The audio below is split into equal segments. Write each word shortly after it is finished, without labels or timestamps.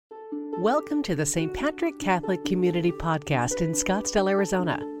Welcome to the St. Patrick Catholic Community Podcast in Scottsdale,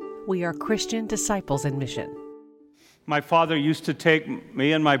 Arizona. We are Christian disciples in mission. My father used to take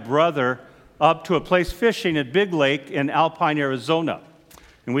me and my brother up to a place fishing at Big Lake in Alpine, Arizona.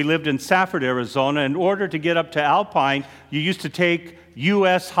 And we lived in Safford, Arizona. In order to get up to Alpine, you used to take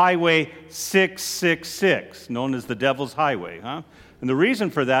U.S. Highway 666, known as the Devil's Highway. And the reason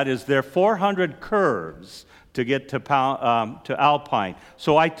for that is there are 400 curves to get to Alpine.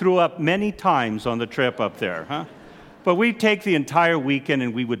 So I threw up many times on the trip up there. But we'd take the entire weekend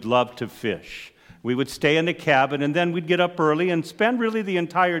and we would love to fish. We would stay in the cabin and then we'd get up early and spend really the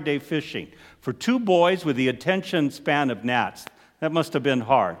entire day fishing. For two boys with the attention span of gnats, that must have been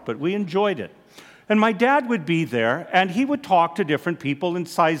hard, but we enjoyed it. And my dad would be there, and he would talk to different people and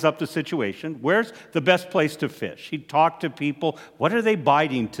size up the situation. Where's the best place to fish? He'd talk to people. What are they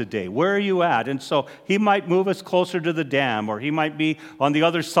biting today? Where are you at? And so he might move us closer to the dam, or he might be on the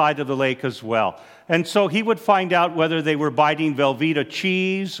other side of the lake as well. And so he would find out whether they were biting Velveeta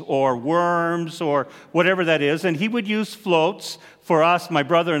cheese or worms or whatever that is. And he would use floats for us, my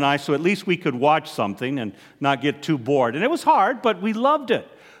brother and I, so at least we could watch something and not get too bored. And it was hard, but we loved it.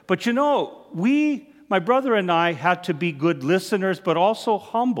 But you know, my brother and I, had to be good listeners, but also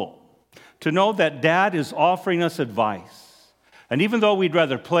humble, to know that Dad is offering us advice. And even though we'd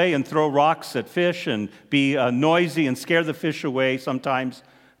rather play and throw rocks at fish and be noisy and scare the fish away sometimes,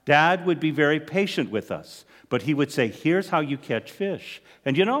 Dad would be very patient with us. But he would say, here's how you catch fish.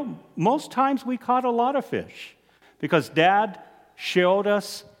 And you know, most times we caught a lot of fish because Dad showed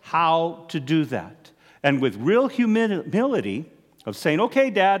us how to do that. And with real humility, of saying,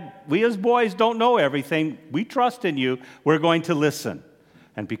 okay, Dad, we as boys don't know everything. We trust in you. We're going to listen.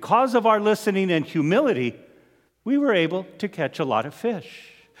 And because of our listening and humility, we were able to catch a lot of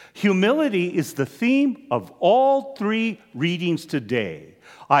fish. Humility is the theme of all three readings today.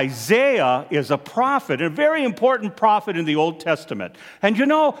 Isaiah is a prophet, a very important prophet in the Old Testament. And you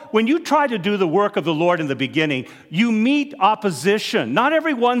know, when you try to do the work of the Lord in the beginning, you meet opposition. Not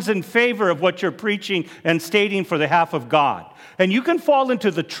everyone's in favor of what you're preaching and stating for the half of God. And you can fall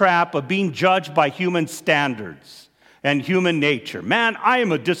into the trap of being judged by human standards and human nature. Man, I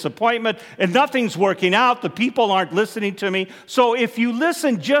am a disappointment and nothing's working out. The people aren't listening to me. So if you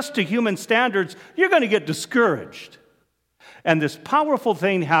listen just to human standards, you're going to get discouraged. And this powerful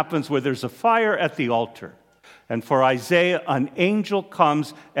thing happens where there's a fire at the altar. And for Isaiah, an angel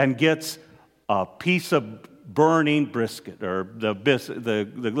comes and gets a piece of burning brisket, or the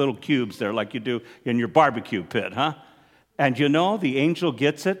little cubes there like you do in your barbecue pit, And you know, the angel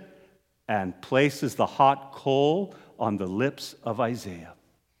gets it and places the hot coal on the lips of Isaiah.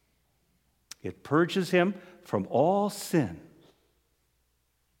 It purges him from all sin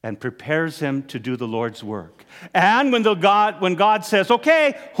and prepares him to do the Lord's work. And when God says,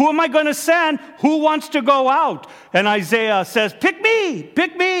 okay, who am I going to send? Who wants to go out? And Isaiah says, pick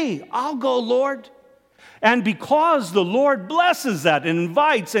me, I'll go, Lord. And because the Lord blesses that and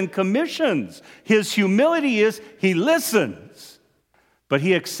invites and commissions, his humility is he listens. But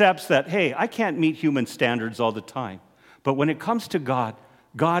he accepts that, hey, I can't meet human standards all the time. But when it comes to God,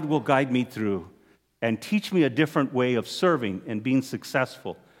 God will guide me through and teach me a different way of serving and being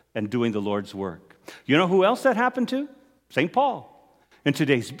successful and doing the Lord's work. You know who else that happened to? St. Paul. In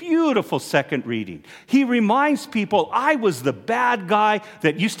today's beautiful second reading, he reminds people, I was the bad guy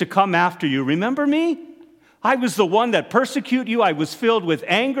that used to come after you. Remember me? I was the one that persecuted you. I was filled with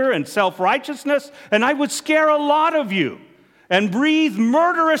anger and self-righteousness, and I would scare a lot of you and breathe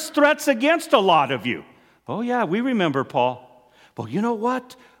murderous threats against a lot of you. Oh yeah, we remember Paul. Well, you know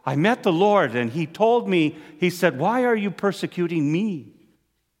what? I met the Lord, and he told me, he said, why are you persecuting me?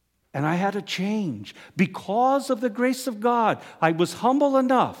 And I had to change. Because of the grace of God, I was humble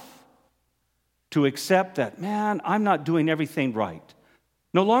enough to accept that, man, I'm not doing everything right.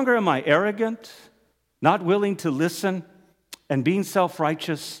 No longer am I arrogant, not willing to listen, and being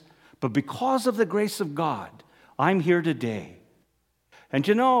self-righteous, but because of the grace of God, I'm here today. And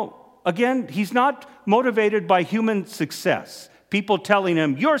you know, again, he's not motivated by human success. People telling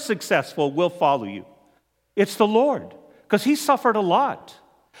him, you're successful, we'll follow you. It's the Lord, because he suffered a lot.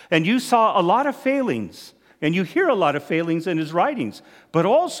 And you saw a lot of failings, and you hear a lot of failings in his writings. But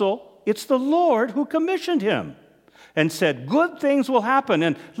also, it's the Lord who commissioned him and said, good things will happen.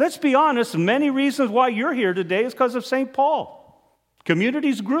 And let's be honest, many reasons why you're here today is because of St. Paul.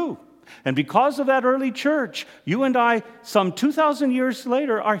 Communities grew. And because of that early church, you and I, some 2,000 years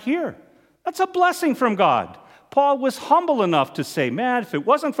later, are here. That's a blessing from God. Paul was humble enough to say, man, if it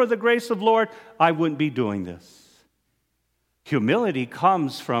wasn't for the grace of the Lord, I wouldn't be doing this. Humility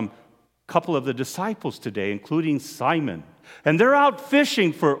comes from a couple of the disciples today, including Simon. And they're out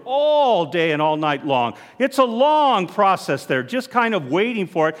fishing for all day and all night long. It's a long process. They're just kind of waiting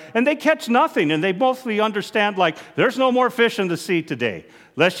for it. And they catch nothing. And they mostly understand, like, there's no more fish in the sea today.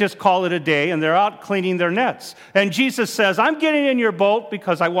 Let's just call it a day. And they're out cleaning their nets. And Jesus says, I'm getting in your boat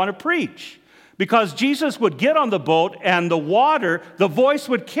because I want to preach. Because Jesus would get on the boat and the water, the voice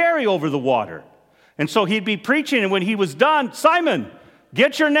would carry over the water. And so he'd be preaching. And when he was done, Simon,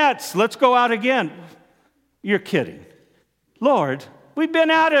 get your nets. Let's go out again. You're kidding. Lord, we've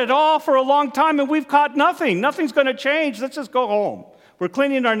been at it all for a long time and we've caught nothing. Nothing's going to change. Let's just go home. We're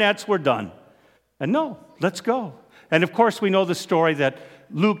cleaning our nets. We're done. And no, let's go. And of course, we know the story that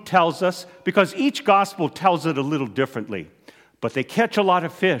Luke tells us because each gospel tells it a little differently. But they catch a lot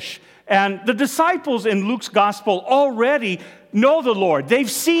of fish. And the disciples in Luke's gospel already know the Lord. They've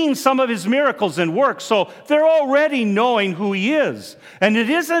seen some of his miracles and works. So they're already knowing who he is. And it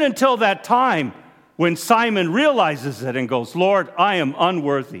isn't until that time when Simon realizes it and goes, Lord, I am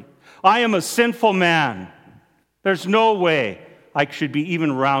unworthy. I am a sinful man. There's no way I should be even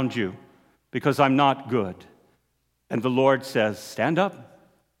around you because I'm not good. And the Lord says, stand up.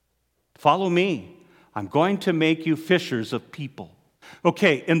 Follow me. I'm going to make you fishers of people.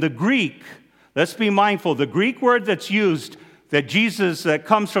 Okay, in the Greek, let's be mindful. The Greek word that's used that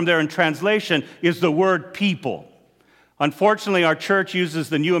comes from there in translation is the word people. Unfortunately, our church uses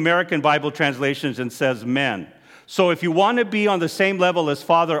the New American Bible translations and says men. So if you want to be on the same level as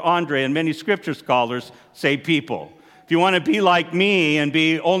Father Andre and many scripture scholars, say people. If you want to be like me and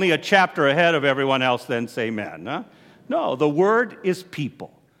be only a chapter ahead of everyone else, then say men. Huh? No, the word is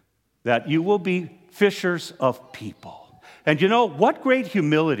people, that you will be fishers of people. And you know, what great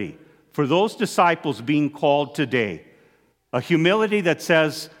humility for those disciples being called today. A humility that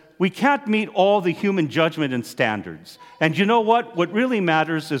says, we can't meet all the human judgment and standards. And you know what? What really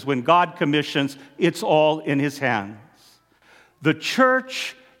matters is when God commissions, it's all in his hands. The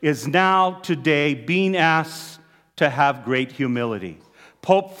church is now today being asked to have great humility.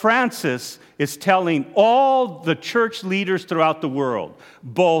 Pope Francis is telling all the church leaders throughout the world,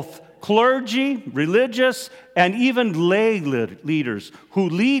 both clergy, religious, and even lay leaders who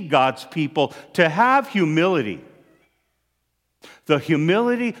lead God's people, to have humility. The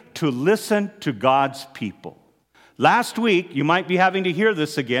humility to listen to God's people. Last week, you might be having to hear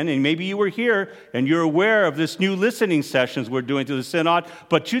this again, and maybe you were here and you're aware of this new listening sessions we're doing to the Synod,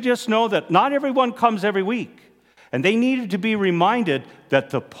 but you just know that not everyone comes every week. And they needed to be reminded that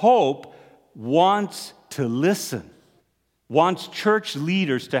the Pope wants to listen, wants church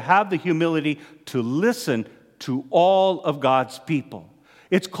leaders to have the humility to listen to all of God's people.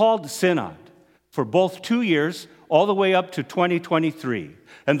 It's called Synod for both 2 years, all the way up to 2023.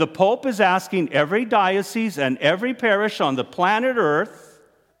 And the Pope is asking every diocese and every parish on the planet Earth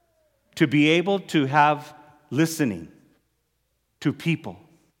to be able to have listening to people.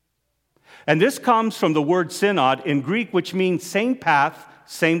 And this comes from the word synod in Greek, which means same path,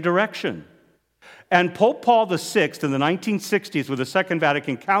 same direction. And Pope Paul VI in the 1960s with the Second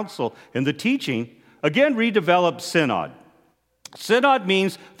Vatican Council in the teaching, again redeveloped synod. Synod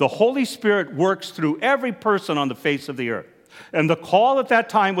means the Holy Spirit works through every person on the face of the earth. And the call at that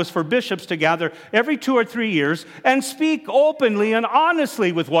time was for bishops to gather every 2 or 3 years and speak openly and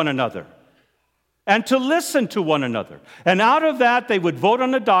honestly with one another and to listen to one another. And out of that, they would vote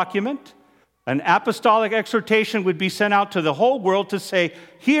on a document. An apostolic exhortation would be sent out to the whole world to say,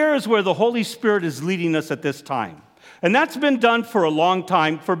 here is where the Holy Spirit is leading us at this time. And that's been done for a long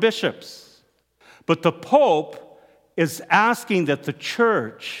time for bishops. But the Pope is asking that the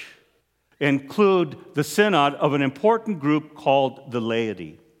church include the synod of an important group called the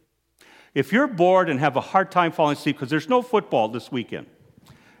laity. If you're bored and have a hard time falling asleep, because there's no football this weekend,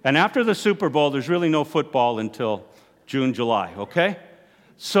 and after the Super Bowl, there's really no football until June, July, okay?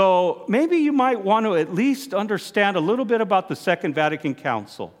 So maybe you might want to at least understand a little bit about the Second Vatican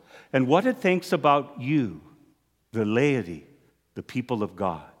Council and what it thinks about you, the laity, the people of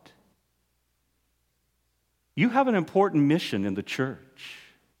God. You have an important mission in the church.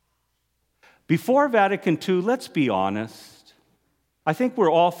 Before Vatican II, let's be honest. I think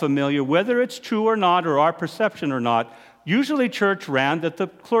we're all familiar, whether it's true or not, or our perception or not, usually church ran that the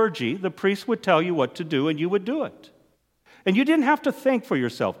clergy, the priest would tell you what to do and you would do it. And you didn't have to think for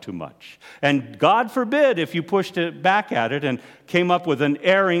yourself too much. And God forbid if you pushed it back at it and came up with an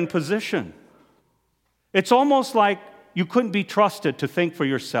erring position. It's almost like you couldn't be trusted to think for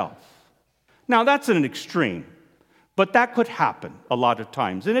yourself. Now, that's an extreme, but that could happen a lot of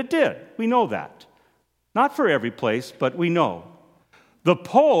times, and it did. We know that. Not for every place, but we know. The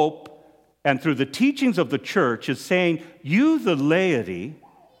Pope, and through the teachings of the church, is saying, you, the laity,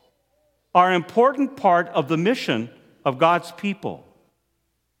 are an important part of the mission of God's people.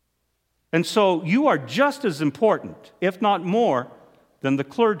 And so you are just as important, if not more, than the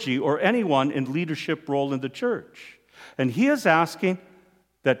clergy or anyone in leadership role in the church. And he is asking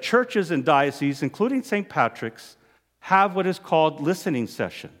that churches and dioceses, including St. Patrick's, have what is called listening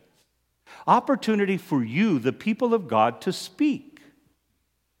sessions. Opportunity for you, the people of God, to speak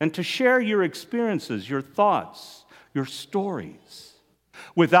and to share your experiences, your thoughts, your stories,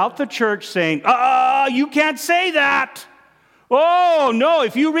 without the church saying, you can't say that. Oh, no,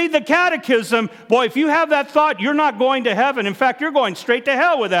 if you read the catechism, boy, if you have that thought, you're not going to heaven. In fact, you're going straight to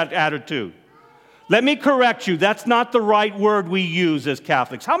hell with that attitude. Let me correct you. That's not the right word we use as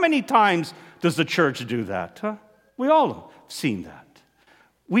Catholics. How many times does the church do that? Huh? We all have seen that.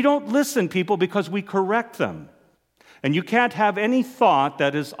 We don't listen, people, because we correct them. And you can't have any thought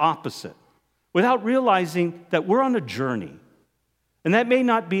that is opposite without realizing that we're on a journey. And that may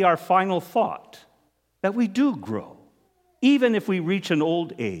not be our final thought, that we do grow. Even if we reach an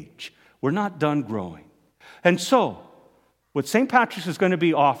old age, we're not done growing. And so, what St. Patrick's is going to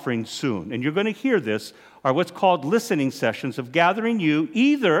be offering soon, and you're going to hear this, are what's called listening sessions of gathering you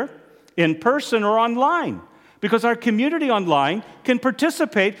either in person or online. Because our community online can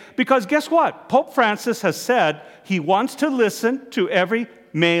participate, because guess what? Pope Francis has said he wants to listen to every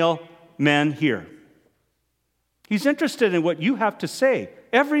male man here. He's interested in what you have to say.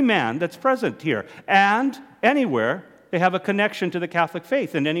 Every man that's present here and anywhere, they have a connection to the Catholic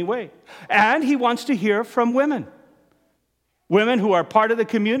faith in any way. And he wants to hear from women. Women who are part of the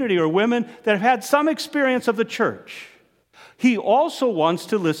community or women that have had some experience of the church. He also wants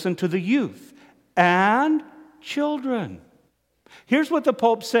to listen to the youth and children. Here's what the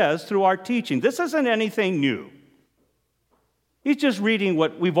Pope says through our teaching. This isn't anything new. He's just reading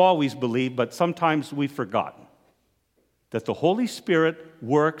what we've always believed, but sometimes we've forgotten. That the Holy Spirit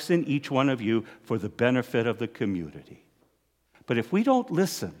works in each one of you for the benefit of the community. But if we don't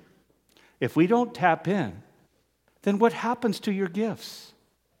listen, if we don't tap in, then what happens to your gifts?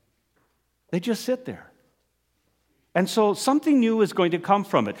 They just sit there. And so something new is going to come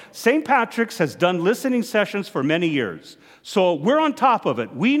from it. St. Patrick's has done listening sessions for many years. So we're on top of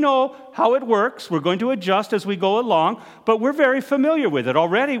it. We know how it works. We're going to adjust as we go along, but we're very familiar with it.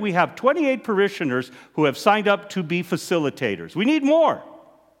 Already we have 28 parishioners who have signed up to be facilitators. We need more,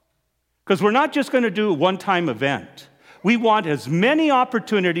 because we're not just going to do a one-time event. We want as many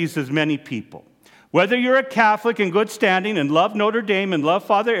opportunities as many people. Whether you're a Catholic in good standing and love Notre Dame and love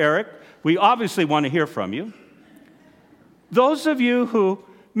Father Eric, we obviously want to hear from you. Those of you who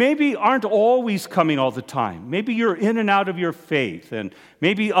maybe aren't always coming all the time, maybe you're in and out of your faith, and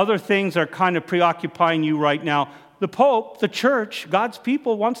maybe other things are kind of preoccupying you right now, the Pope, the church, God's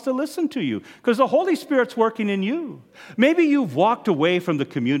people wants to listen to you because the Holy Spirit's working in you. Maybe you've walked away from the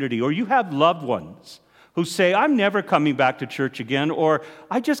community, or you have loved ones who say, I'm never coming back to church again, or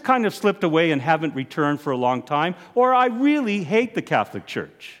I just kind of slipped away and haven't returned for a long time, or I really hate the Catholic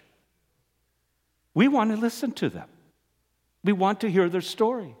Church. We want to listen to them. We want to hear their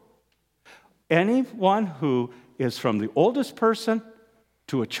story. Anyone who is from the oldest person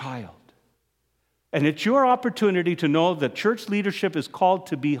to a child. And it's your opportunity to know that church leadership is called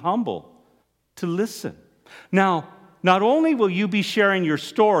to be humble, to listen. Now, not only will you be sharing your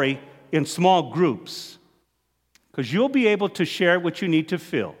story in small groups, because you'll be able to share what you need to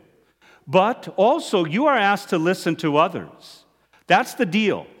fill, but also you are asked to listen to others. That's the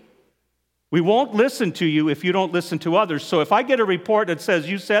deal. We won't listen to you if you don't listen to others. So if I get a report that says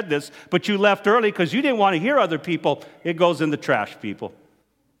you said this, but you left early because you didn't want to hear other people, it goes in the trash, people.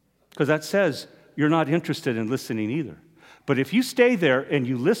 Because that says you're not interested in listening either. But if you stay there and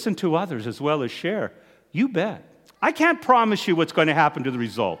you listen to others as well as share, you bet. I can't promise you what's going to happen to the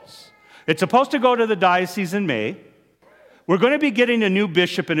results. It's supposed to go to the diocese in May. We're going to be getting a new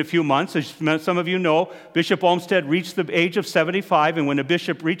bishop in a few months. As some of you know, Bishop Olmsted reached the age of 75, and when a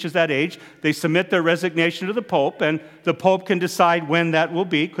bishop reaches that age, they submit their resignation to the Pope, and the Pope can decide when that will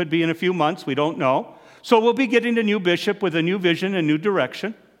be. Could be in a few months, we don't know. So we'll be getting a new bishop with a new vision and new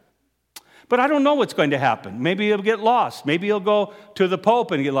direction. But I don't know what's going to happen. Maybe he'll get lost. Maybe he'll go to the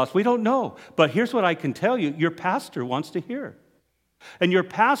Pope and get lost. We don't know. But here's what I can tell you. Your pastor wants to hear. And your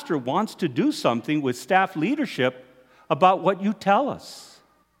pastor wants to do something with staff leadership about what you tell us.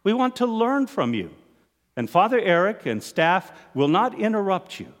 We want to learn from you. And Father Eric and staff will not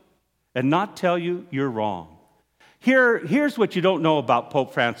interrupt you and not tell you you're wrong. Here's what you don't know about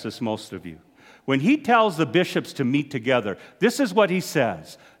Pope Francis, most of you. When he tells the bishops to meet together, this is what he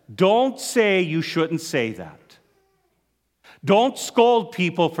says. Don't say you shouldn't say that. Don't scold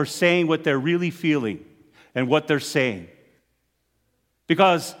people for saying what they're really feeling and what they're saying.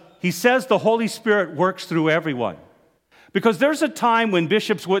 Because he says the Holy Spirit works through everyone. Because there's a time when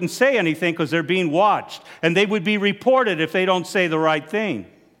bishops wouldn't say anything because they're being watched, and they would be reported if they don't say the right thing.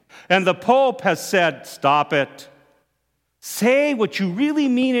 And the Pope has said, stop it. Say what you really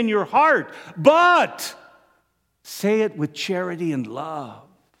mean in your heart, but say it with charity and love.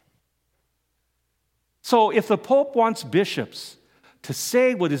 So if the Pope wants bishops to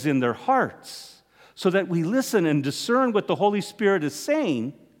say what is in their hearts so that we listen and discern what the Holy Spirit is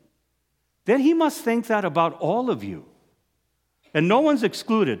saying, then he must think that about all of you. And no one's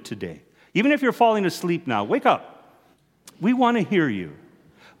excluded today. Even if you're falling asleep now, wake up. We want to hear you.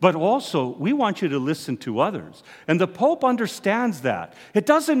 But also, we want you to listen to others. And the Pope understands that. It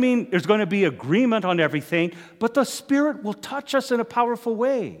doesn't mean there's going to be agreement on everything, but the Spirit will touch us in a powerful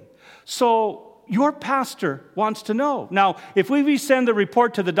way. So your pastor wants to know. Now, if we resend the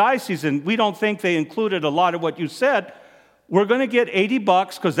report to the diocese and we don't think they included a lot of what you said, we're going to get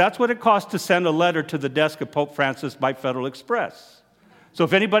 $80 because that's what it costs to send a letter to the desk of Pope Francis by Federal Express. So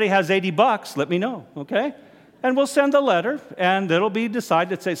if anybody has $80, let me know, okay? And we'll send the letter, and it'll be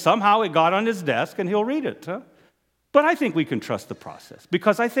decided, say somehow it got on his desk, and he'll read it. But I think we can trust the process,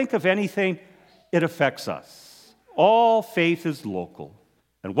 because I think, if anything, it affects us. All faith is local,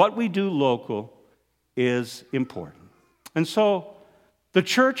 and what we do local is important. And so the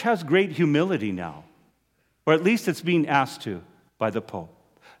church has great humility now, or at least it's being asked to by the Pope.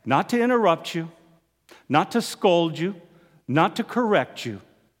 Not to interrupt you, not to scold you, not to correct you,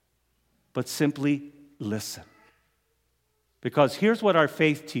 but simply listen. Because here's what our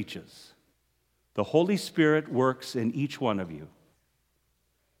faith teaches. The Holy Spirit works in each one of you.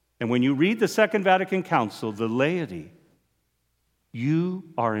 And when you read the Second Vatican Council, the laity, you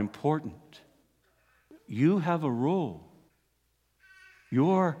are important. You have a role.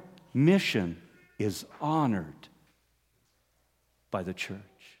 Your mission is honored by the church.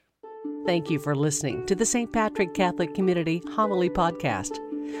 Thank you for listening to the St. Patrick Catholic Community Homily Podcast.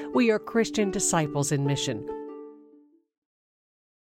 We are Christian disciples in mission,